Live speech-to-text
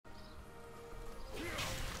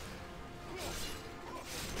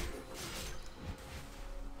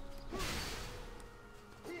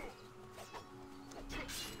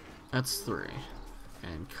That's 3.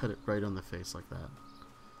 And cut it right on the face like that.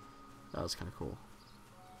 That was kind of cool.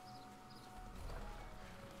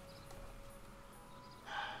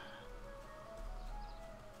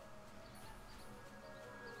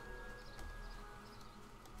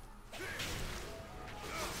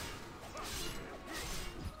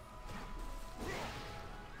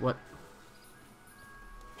 What?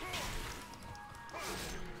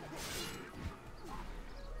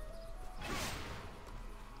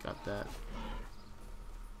 Got that.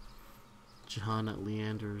 John at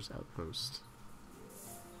Leander's outpost.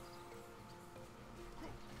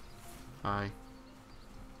 Hi.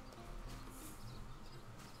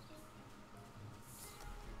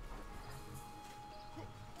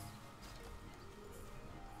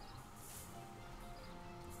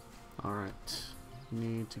 Alright.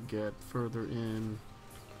 Need to get further in.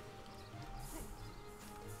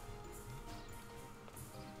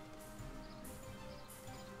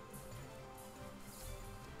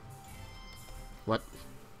 What?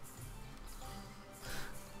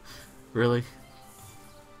 Really?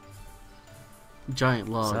 Giant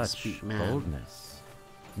logs, Such man. boldness.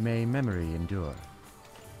 May memory endure.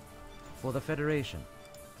 For the Federation.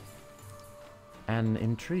 An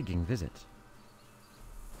intriguing visit.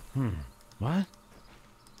 What?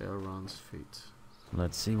 Elrond's fate.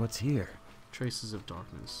 Let's see what's here. Traces of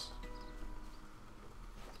darkness.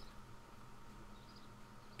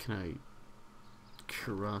 Can I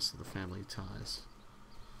cross the family ties?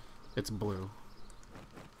 It's blue.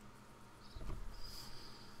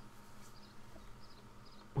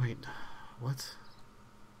 Wait, what?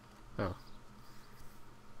 Oh.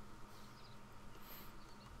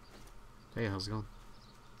 Hey, how's it going?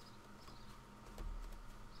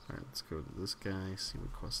 Alright, let's go to this guy, see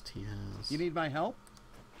what quest he has. You need my help?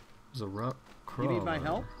 There's a rock You need my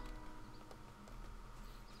help?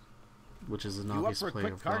 Which is an You up obvious for a play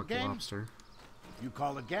quick of card rock game? lobster. You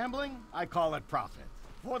call it gambling, I call it profit.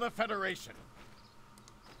 For the Federation.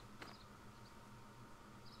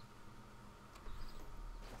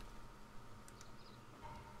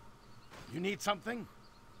 You need something?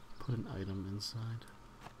 Put an item inside.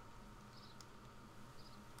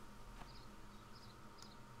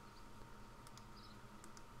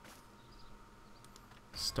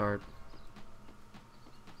 Start.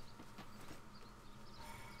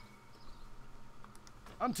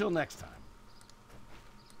 Until next time.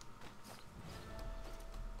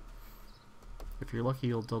 If you're lucky,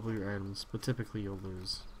 you'll double your items, but typically you'll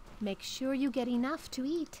lose. Make sure you get enough to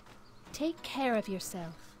eat. Take care of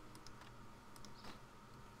yourself.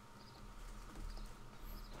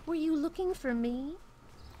 Were you looking for me?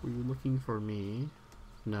 Were you looking for me?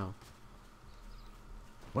 No.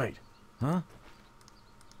 Wait, huh?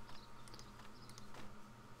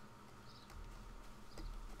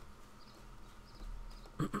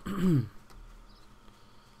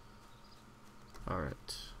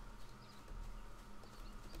 Alright.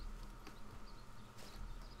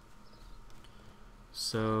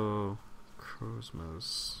 So,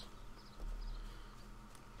 Cosmos.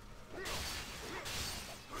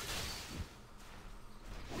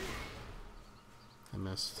 I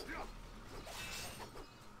missed.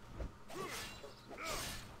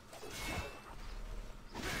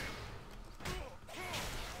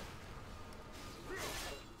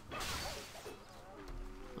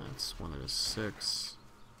 That's 1 out of 6.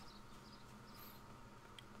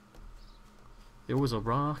 It was a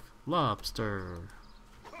rock lobster.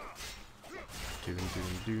 Doon, doon,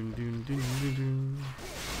 doon, doon, doon, doon, doon.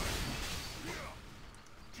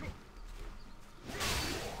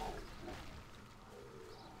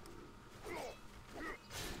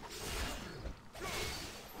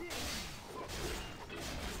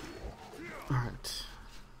 Alright.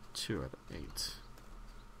 2 out of 8.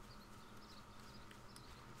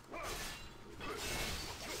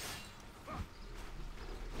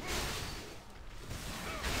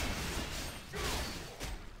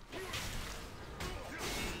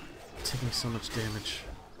 Taking so much damage.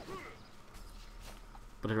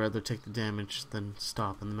 But I'd rather take the damage than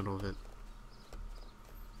stop in the middle of it.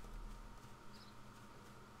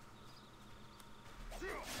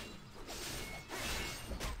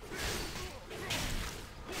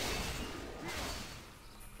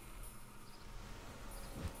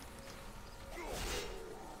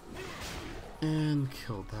 And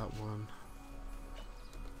killed that one.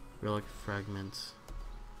 Relic fragment.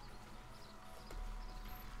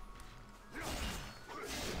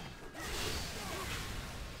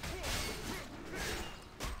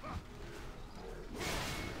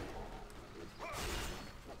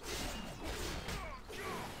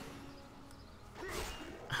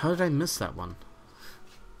 How did I miss that one?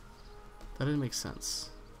 That didn't make sense.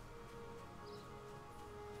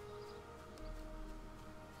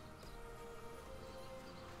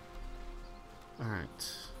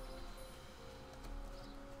 Alright.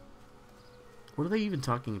 What are they even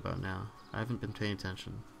talking about now? I haven't been paying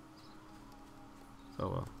attention. Oh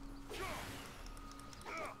well.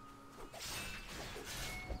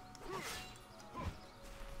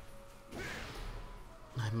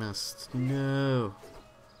 I missed. No!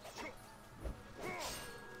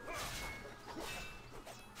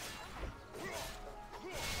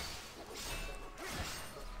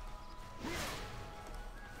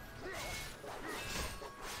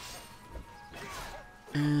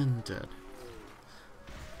 And dead.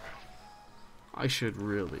 I should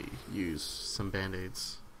really use some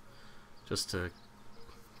band-aids just to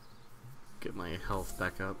get my health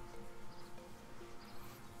back up.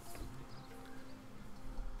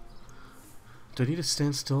 Do I need to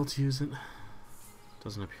stand still to use it?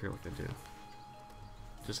 Doesn't appear like I do.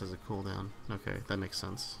 Just has a cooldown. Okay, that makes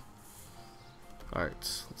sense.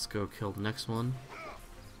 Alright, let's go kill the next one.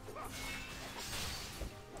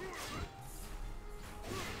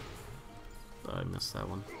 I missed that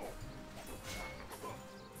one.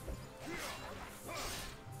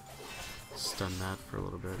 Stun that for a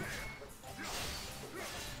little bit.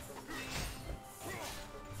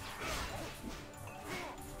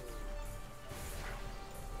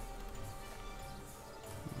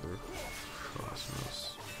 Another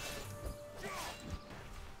crossbows.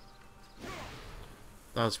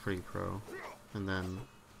 That was pretty pro. And then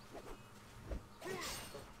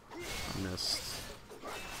I missed.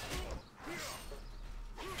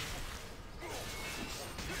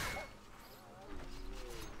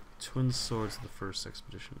 Twin swords of the first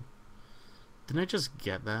expedition. Didn't I just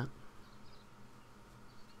get that?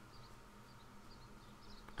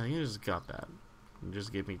 I think I just got that. It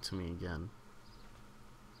just gave it to me again.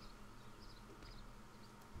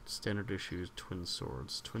 Standard issues, twin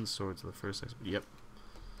swords. Twin swords of the first expedition. Yep.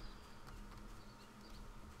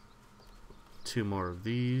 2 more of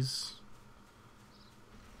these.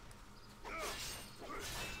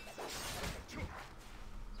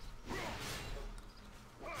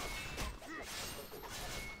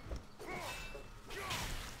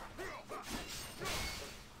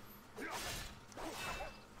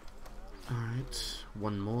 Alright,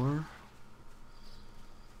 1 more.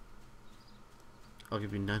 I'll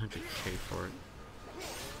give you 900k for it.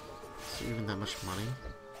 Is it even that much money?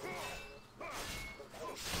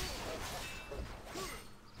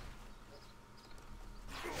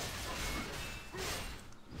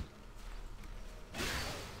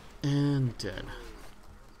 And dead.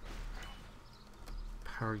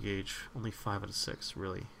 Power gauge, only 5 out of 6,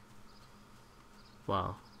 really.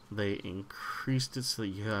 Wow. They increased it so that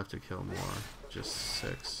you have to kill more. Just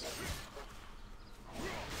 6.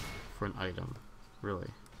 For an item. Really.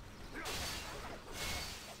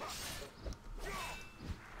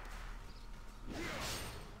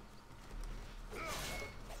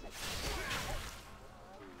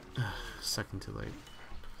 Second too late.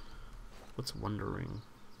 What's wondering?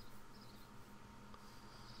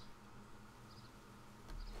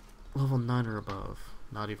 Level 9 or above.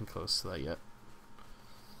 Not even close to that yet.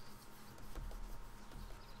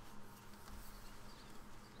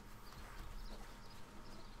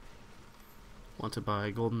 Want to buy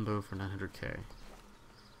a golden bow for 900k.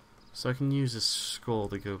 So I can use this skull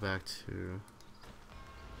to go back to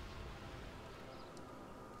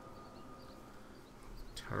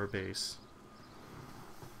Tower Base.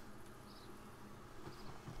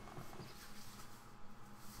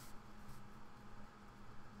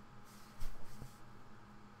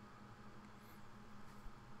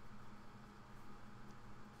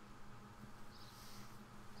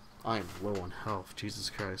 I am low on health, Jesus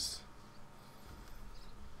Christ.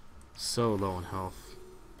 So low on health.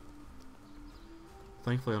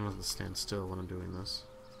 Thankfully I don't have to stand still when I'm doing this.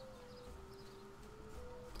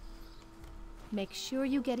 Make sure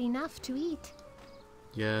you get enough to eat.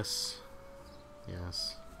 Yes.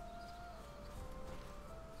 Yes.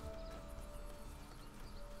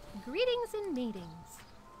 Greetings and meetings.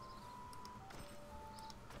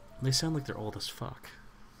 They sound like they're old as fuck.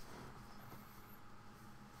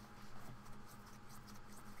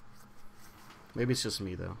 Maybe it's just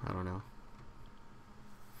me though, I don't know.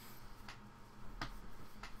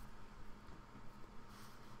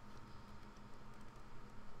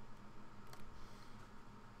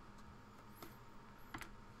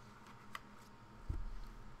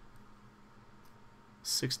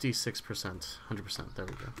 %, 100%, there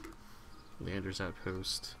we go. Leander's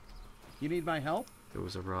Outpost. You need my help? There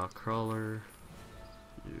was a rock crawler.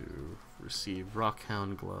 You receive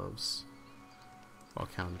rockhound gloves.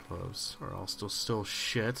 Rockhound gloves are all still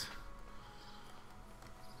shit.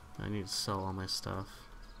 I need to sell all my stuff.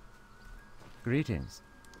 Greetings.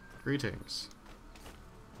 Greetings.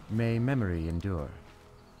 May memory endure.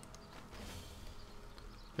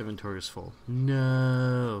 Inventory is full.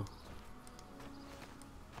 No.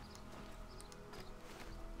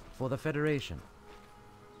 For the Federation.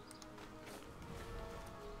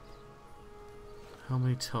 How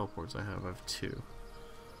many teleports I have? I have 2.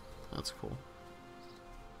 That's cool.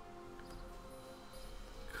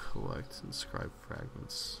 Collect inscribed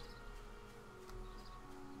fragments.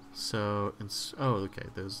 So, oh, okay.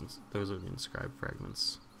 Those are the inscribed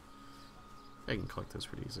fragments. I can collect those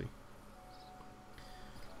pretty easy.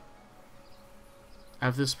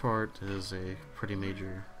 After this part is a pretty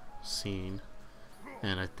major scene,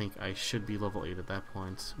 and I think I should be level 8 at that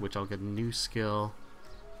point, which I'll get a new skill.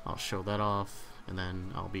 I'll show that off, and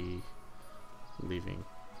then I'll be leaving.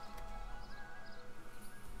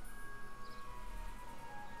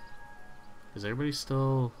 Is everybody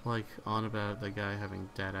still, like, on about the guy having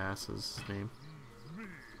dead ass as his name?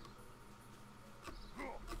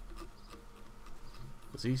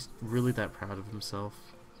 Is he really that proud of himself?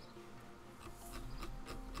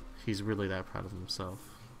 He's really that proud of himself.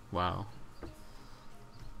 Wow.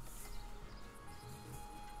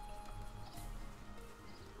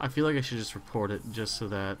 I feel like I should just report it just so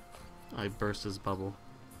that I burst his bubble.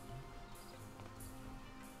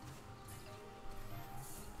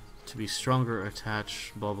 To be stronger,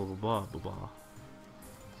 attach blah blah blah blah blah blah.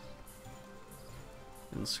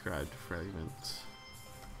 Inscribed fragment.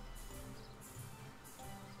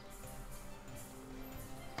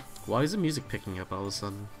 Why is the music picking up all of a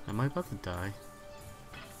sudden? Am I about to die?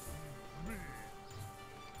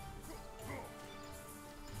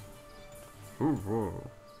 Ooh,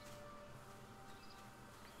 whoa.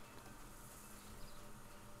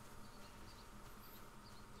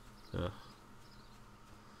 Ugh.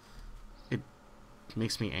 It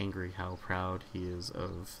makes me angry how proud he is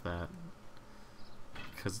of that.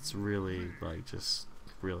 Because it's really, like, just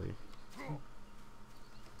really.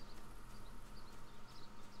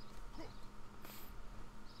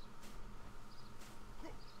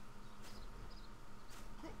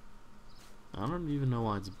 I don't even know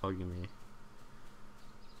why it's bugging me.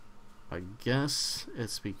 I guess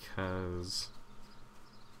it's because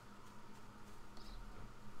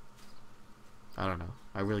I don't know.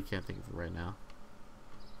 I really can't think of it right now.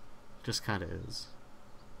 Just kinda is.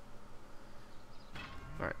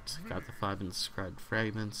 Alright, got the 5 inscribed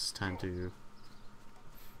fragments. Time to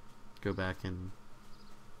go back and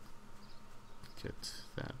get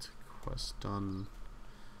that quest done.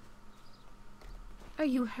 Are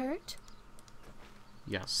you hurt?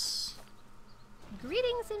 Yes.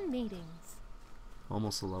 Greetings and meetings.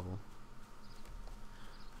 Almost a level.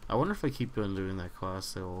 I wonder if I keep on doing that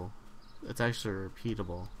quest, it's actually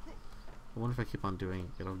repeatable. I wonder if I keep on doing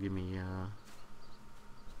it, it'll give me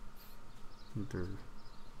either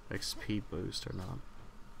XP boost or not.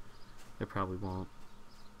 It probably won't.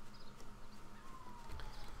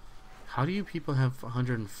 How do you people have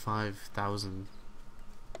 105,000?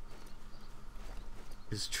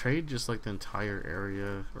 Is trade just like the entire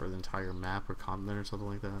area or the entire map or continent or something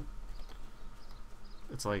like that?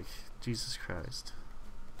 It's like, Jesus Christ.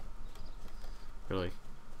 Really?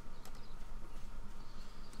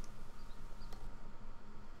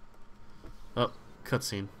 Oh,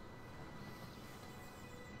 cutscene.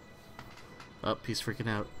 Oh, he's freaking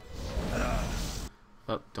out.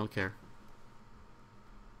 Oh, don't care.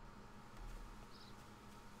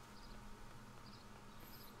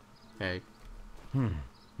 Hey.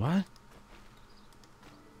 What?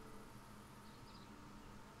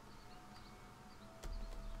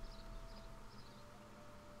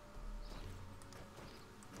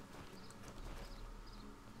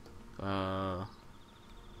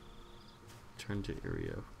 Turn to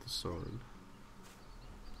area with the sword.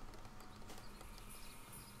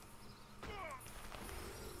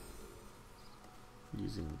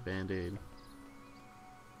 Using the band-aid.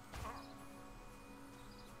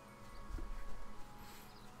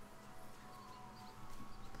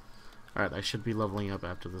 Alright, I should be leveling up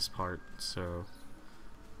after this part, so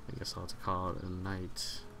I guess I'll have to call it a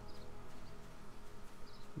night.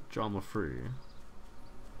 Drama free.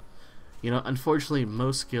 You know, unfortunately,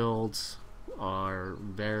 most guilds are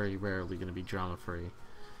very rarely going to be drama free.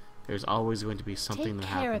 There's always going to be something that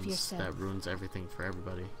happens that ruins everything for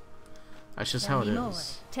everybody. That's just how it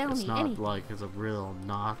is. It's not like it's a real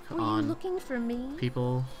knock on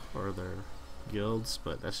people or their guilds,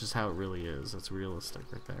 but that's just how it really is. That's realistic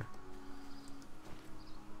right there.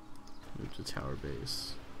 Move to tower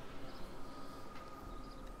base.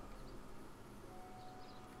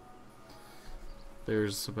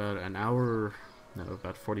 There's about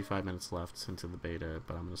about 45 minutes left into the beta,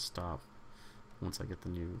 but I'm going to stop once I get the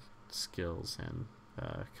new skills and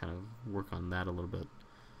kind of work on that a little bit.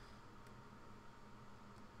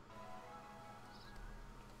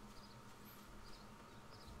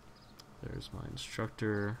 There's my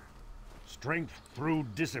instructor. Strength through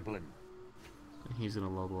discipline. And he's gonna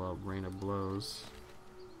level up Rain of Blows.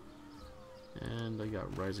 And I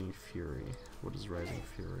got Rising Fury. What is Rising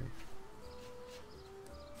Fury?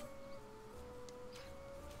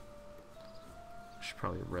 I should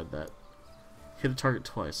probably have read that. Hit a target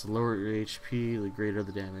twice. The lower your HP, the greater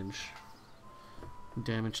the damage.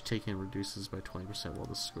 Damage taken reduces by 20% while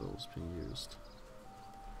the skill is being used.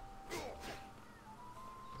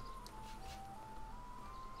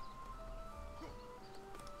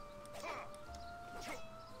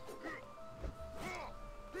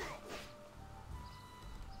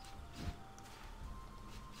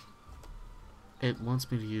 It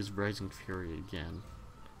wants me to use Rising Fury again.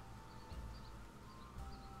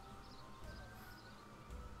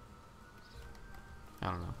 I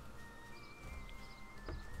don't know.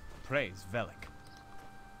 Praise Velik.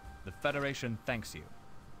 The Federation thanks you.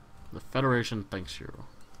 The Federation thanks you.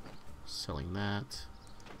 Selling that.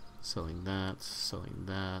 Selling that. Selling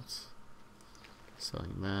that.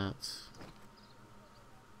 Selling that.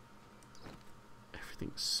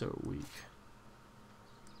 Everything's so weak.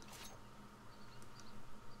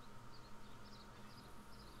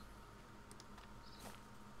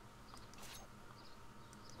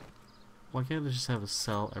 Why can't I just have a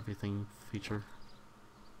sell everything feature?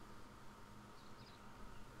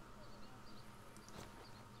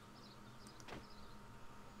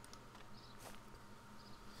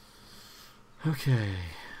 Okay.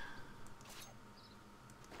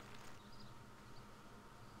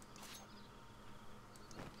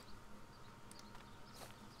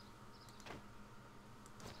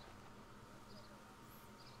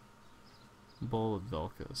 Bowl of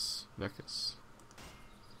Vecus.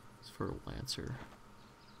 It's for a Lancer.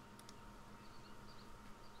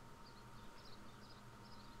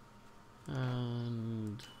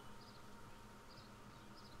 And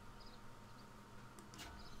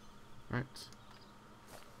right.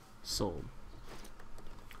 Sold.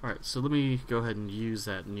 Alright, so let me go ahead and use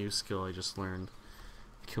that new skill I just learned.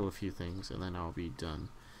 Kill a few things, and then I'll be done.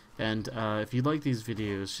 And if you like these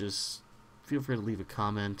videos, just feel free to leave a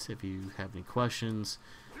comment if you have any questions,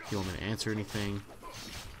 if you want me to answer anything.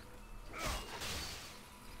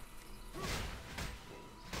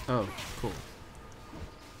 Oh, cool.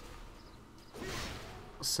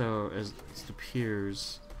 So, as it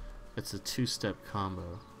appears, it's a two-step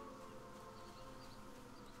combo.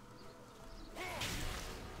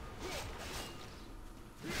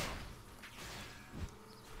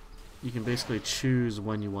 You can basically choose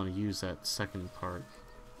when you want to use that second part.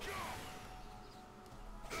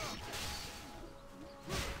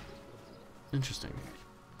 Interesting.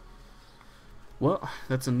 Well,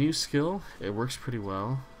 that's a new skill. It works pretty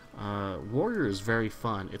well. Warrior is very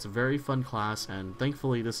fun. It's a very fun class, and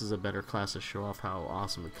thankfully this is a better class to show off how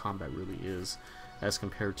awesome the combat really is as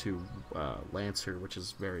compared to Lancer, which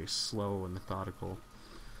is very slow and methodical.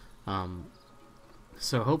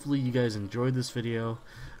 So hopefully you guys enjoyed this video.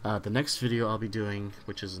 The next video I'll be doing,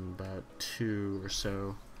 which is in about 2 or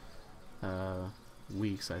so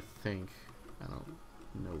weeks, I think. I don't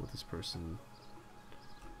know what this person...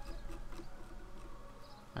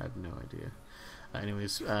 I have no idea.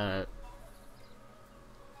 Anyways,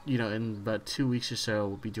 you know, in about 2 weeks or so,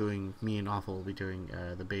 we'll be doing, me and Awful will be doing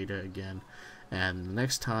the beta again. And the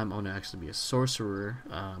next time, I'm going to actually be a sorcerer.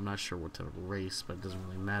 I'm not sure what type of race, but it doesn't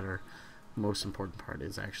really matter. The most important part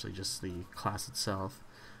is actually just the class itself.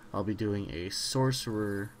 I'll be doing a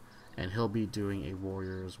sorcerer, and he'll be doing a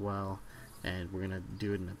warrior as well. And we're going to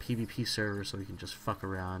do it in a PvP server so we can just fuck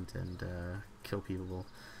around and kill people.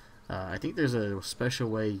 I think there's a special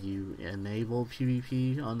way you enable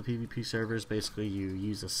PvP on the PvP servers. Basically, you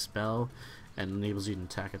use a spell and enables you to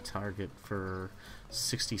attack a target for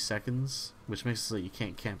 60 seconds, which makes it so that you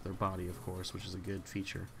can't camp their body, of course, which is a good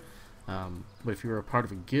feature. But if you're a part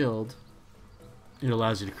of a guild, it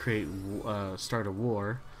allows you to create, start a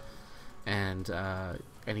war, and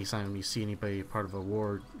anytime you see anybody part of a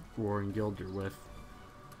warring guild you're with,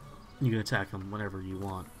 you can attack them whenever you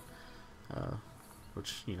want.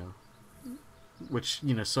 Which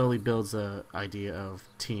slowly builds the idea of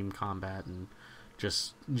team combat and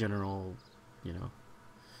just general,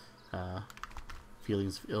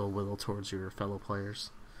 feelings of ill will towards your fellow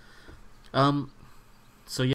players. So yeah.